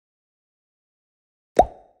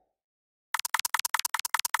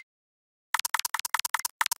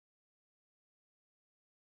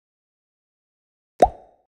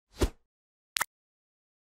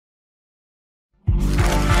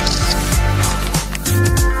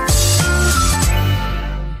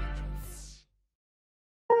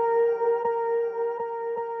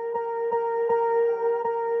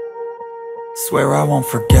Swear I won't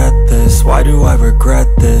forget this, why do I regret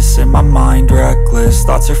this? In my mind reckless,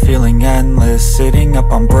 thoughts are feeling endless. Sitting up,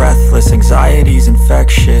 I'm breathless, anxiety's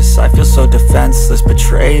infectious. I feel so defenseless,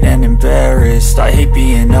 betrayed and embarrassed. I hate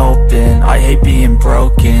being open, I hate being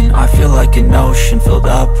broken. I feel like an ocean filled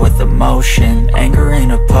up with emotion. Anger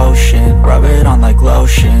ain't a potion, rub it on like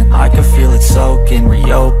lotion. I can feel it soaking,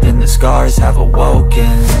 reopen, the scars have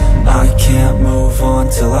awoken. I can't move on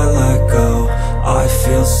till I let go. I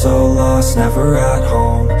feel so lost, never at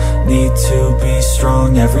home. Need to be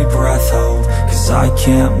strong, every breath hold. Cause I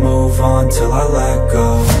can't move on till I let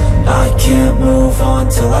go. I can't move on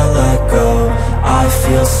till I let go. I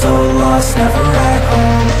feel so lost, never at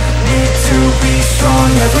home. Need to be strong,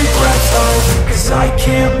 every breath hold. Cause I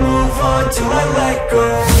can't move on till I let go.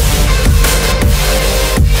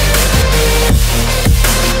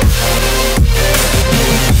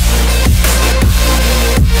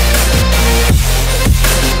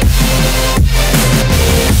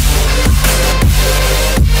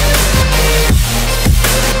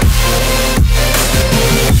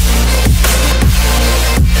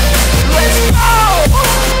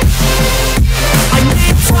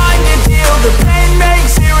 The pain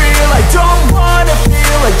makes it real, I don't wanna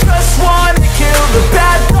feel, I just wanna kill the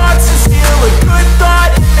bad thoughts and steal a good thought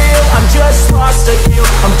and feel. I'm just lost, I feel,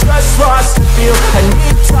 I'm just lost to feel. I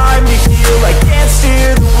need time to heal, I can't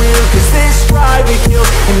steer the wheel. Cause this drive it kills,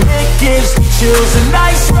 and it gives me chills. A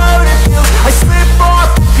nice road it feels, I slip off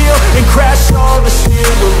the peel and crash all the steel.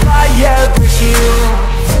 Will I ever heal?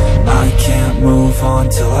 I can't move on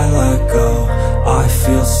till I let go. I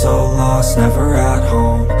feel so lost, never at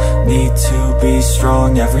home. Need to be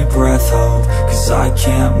strong, every breath hold. Cause I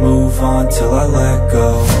can't move on till I let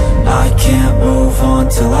go. I can't move on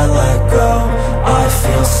till I let go. I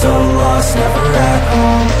feel so lost, never at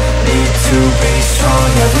home. Need to be strong,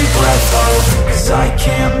 every breath hold. Cause I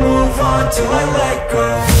can't move on till I let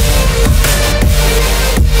go.